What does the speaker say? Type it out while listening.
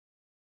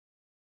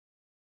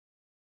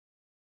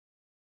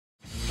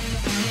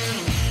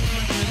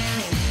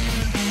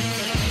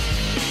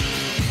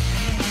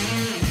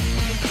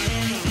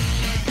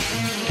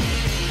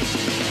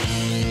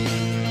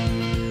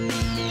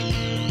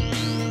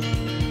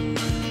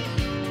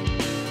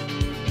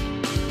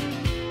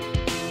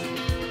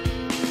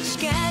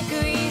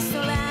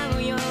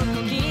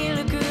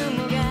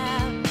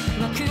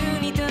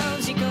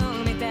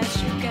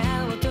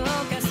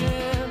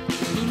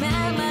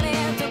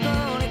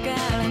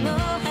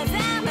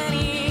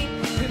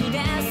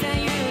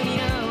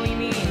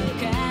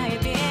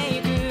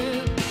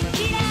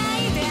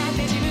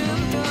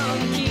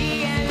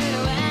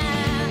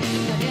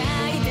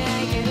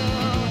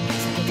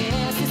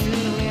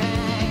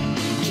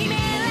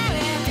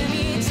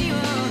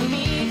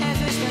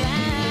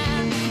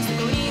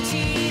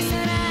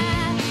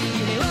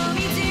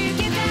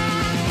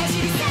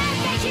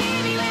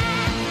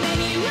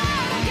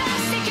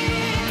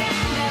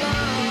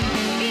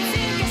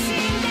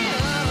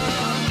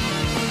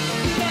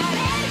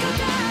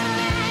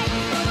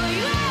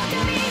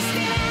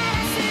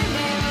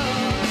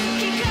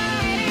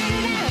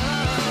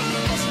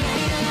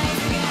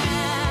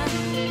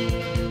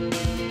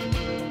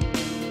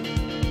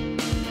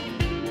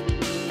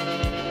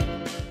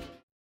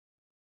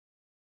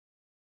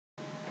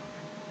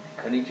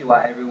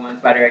Konnichiwa everyone,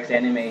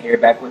 SpiderxAnime here,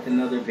 back with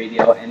another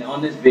video. And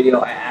on this video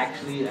I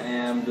actually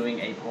am doing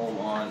a poll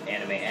on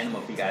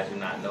AnimeAnimo, if you guys do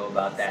not know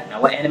about that.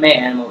 Now what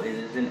AnimeAnimo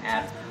is an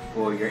app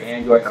for your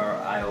Android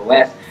or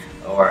iOS,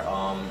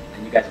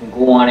 and you guys can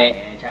go on it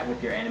and chat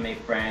with your anime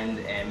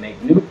friends and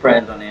make new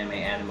friends on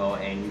AnimeAnimo,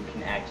 and you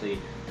can actually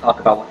talk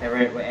about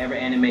whatever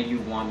anime you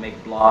want, make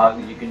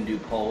blogs, you can do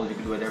polls, you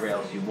can do whatever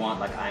else you want,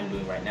 like I'm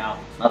doing right now.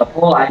 Now the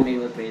poll I made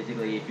was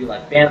basically if you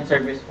like fan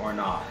service or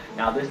not.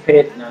 Now this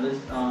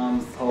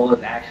poll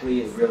is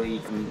actually really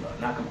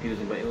not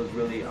confusing, but it was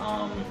really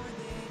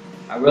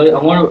I really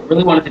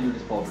wanted to do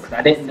this poll because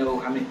I didn't know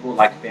how many people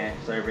liked fan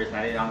service, and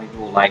I didn't know how many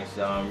people liked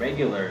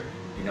regular,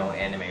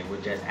 anime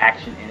with just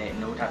action in it,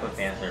 no type of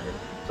fan service.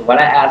 So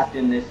what I asked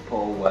in this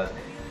poll was,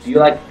 do you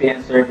like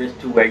fan service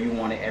to where you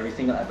want it every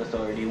single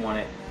episode, or do you want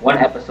it one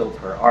episode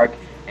per arc?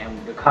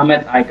 And the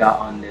comments I got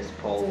on this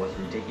poll was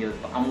ridiculous.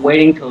 But I'm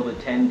waiting till the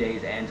 10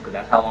 days ends, because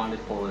that's how long this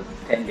poll is.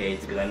 It's 10 days,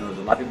 because I know there's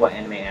a lot of people at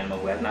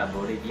AnimeAnimo who has not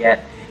voted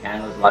yet, and I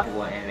know there's a lot of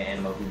people at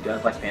AnimeAnimo who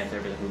does like fan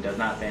service, who does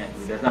not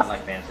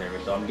like fan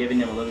service. So I'm giving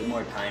them a little bit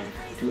more time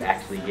to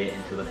actually get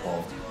into the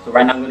poll. So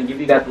right now I'm going to give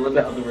you guys a little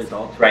bit of the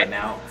results right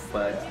now,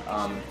 but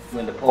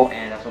when the poll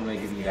ends, that's when I'm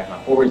going to give you guys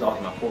my full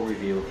results, my full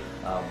review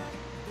of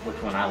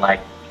which one I like,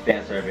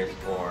 fan service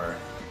or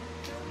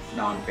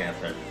non-fan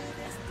service.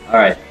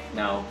 Alright,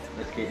 now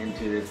let's get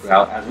into this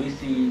route. As we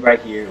see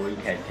right here, well, you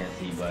guys can't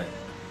see, but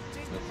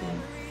let's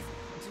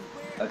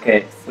see.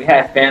 Okay, we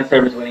have fan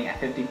service winning at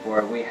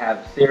 54. We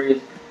have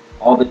serious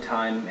all the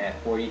time at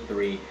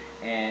 43.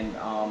 And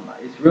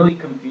it's really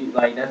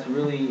that's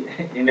really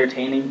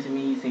entertaining to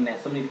me, seeing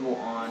that so many people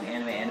on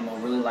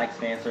AnimeAnimo really likes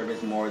fan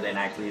service more than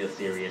actually a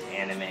serious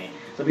anime.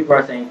 Some people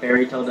are saying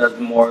Fairy Tail does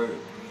more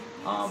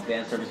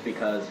fan service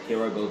because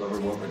Hero goes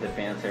overboard with the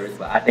fan service,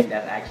 but I think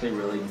that's actually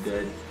really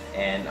good.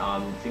 And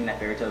seeing that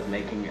Fairy Tail is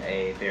making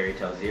a Fairy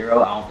Tail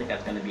Zero, I don't think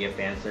that's going to be a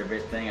fan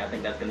service thing. I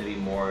think that's going to be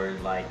more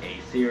like a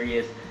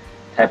serious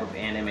type of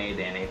anime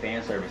than a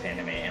fan service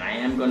anime. And I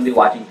am going to be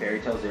watching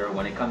Fairy Tail Zero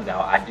when it comes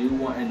out. I do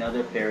want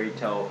another Fairy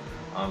Tail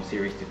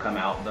series to come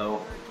out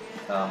though.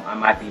 I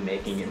might be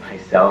making it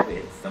myself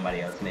if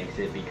somebody else makes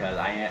it, because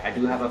I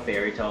do have a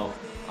Fairy Tail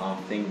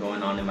thing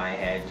going on in my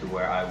head to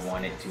where I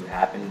want it to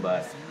happen,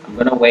 but I'm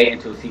gonna wait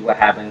until see what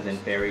happens in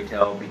Fairy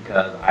Tail,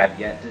 because I've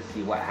yet to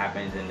see what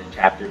happens in the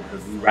chapter,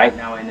 because we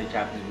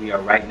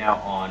are right now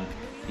on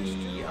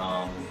the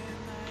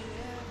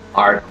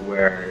arc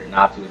where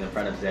Natsu is in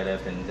front of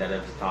Zedef, and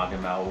Zedef is talking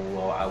about,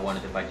 well, I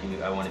wanted to fight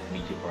you, I wanted to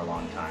meet you for a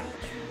long time.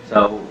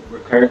 So we're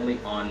currently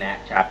on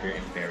that chapter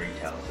in Fairy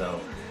Tail.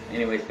 So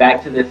anyways,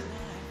 back to this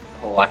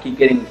poll. I keep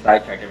getting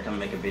sidetracked every time I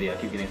make a video. I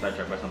keep getting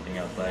sidetracked by something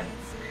else, but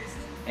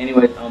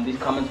anyways, these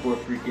comments were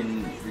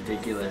freaking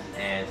ridiculous,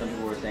 and some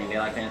people were saying they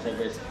like fan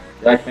service.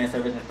 They like fan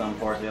service in some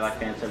parts. They like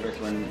fan service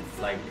when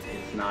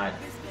it's not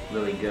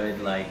really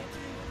good. Like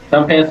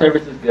some fan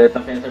service is good,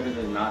 some fan service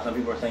is not. Some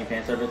people are saying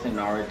fan service in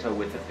Naruto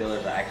with the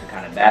fillers are actually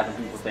kind of bad. Some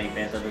people are saying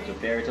fan service with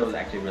Fairy Tail is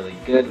actually really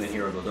good. When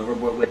Hero goes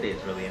overboard with it,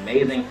 it's really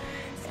amazing.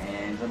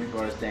 And some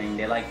people are saying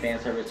they like fan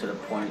service to the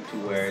point to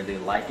where they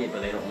like it,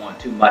 but they don't want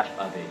too much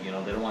of it. They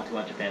don't want too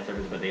much of fan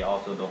service, but they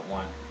also don't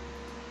want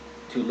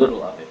too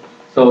little of it.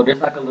 So there's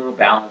like a little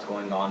balance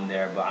going on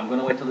there, but I'm going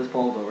to wait till this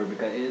poll is over,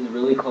 because it is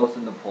really close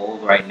in the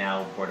polls right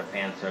now for the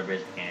fan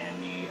service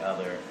and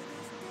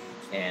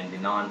the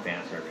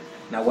non-fan service.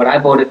 Now what I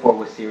voted for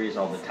was series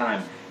all the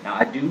time. Now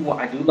I do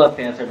love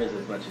fan service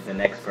as much as the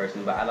next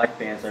person, but I like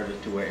fan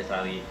service to where it's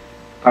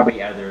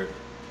probably either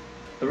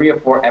 3 or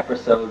 4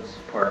 episodes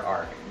per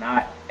arc,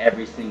 not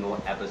every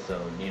single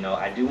episode.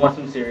 I do want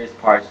some serious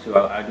parts too.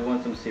 I do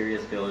want some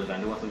serious fillers. I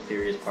do want some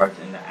serious parts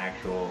in the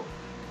actual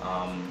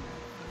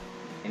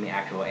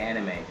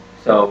anime.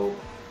 So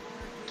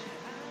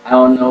I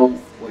don't know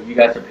what you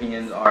guys'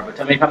 opinions are, but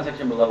tell me in the comment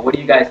section below, what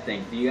do you guys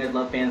think? Do you guys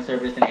love fan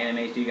service in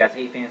animes? Do you guys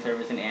hate fan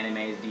service in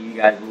animes? Do you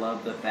guys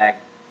love the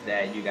fact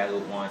that you guys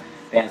would want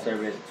fan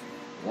service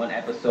 1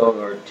 episode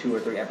or 2 or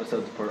 3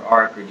 episodes per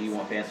arc, or do you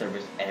want fan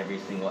service every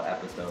single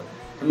episode?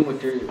 Tell me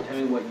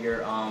what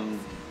your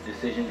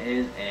decision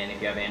is, and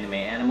if you have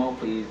AnimeAnimo,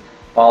 please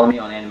follow me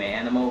on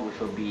AnimeAnimo, which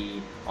will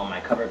be on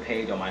my cover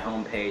page, on my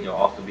home page. It'll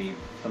also be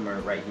somewhere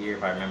right here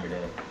if I remember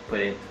to put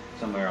it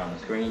somewhere on the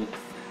screen.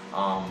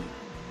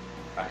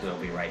 Actually,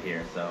 it'll be right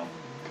here. So,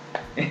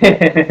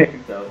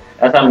 so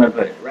that's how I'm gonna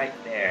put it, right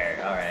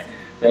there. All right.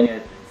 So,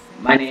 anyways,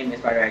 my name is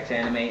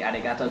SpiderxAnime.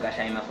 Arigatou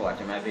gozaimasu for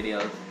watching my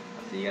videos.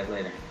 I'll see you guys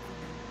later.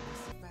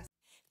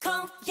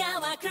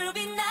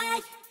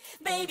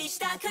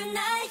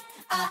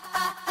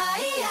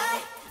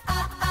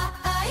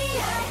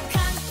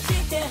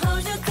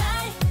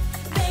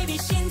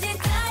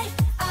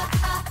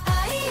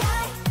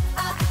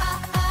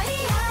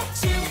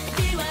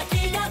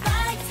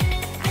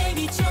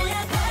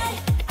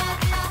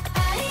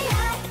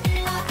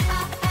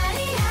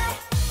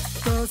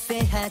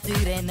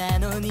 Hazure な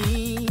の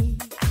に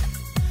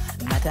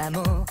また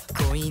も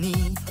恋に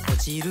落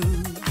ちる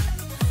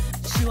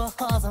死を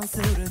保存す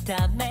る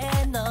ため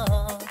の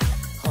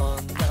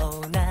本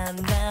能なん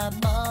だ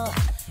もん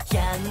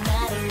嫌にな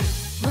る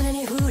胸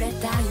に触れ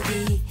た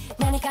指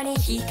何かに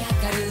引っか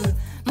かる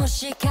も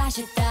しか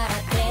したら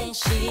天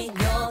使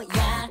の矢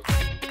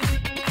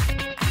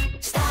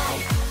したい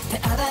っ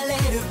て暴れ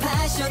るパ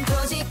ッション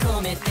閉じ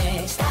込め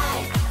てしたい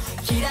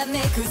きら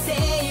めく聖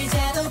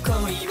者の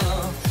恋を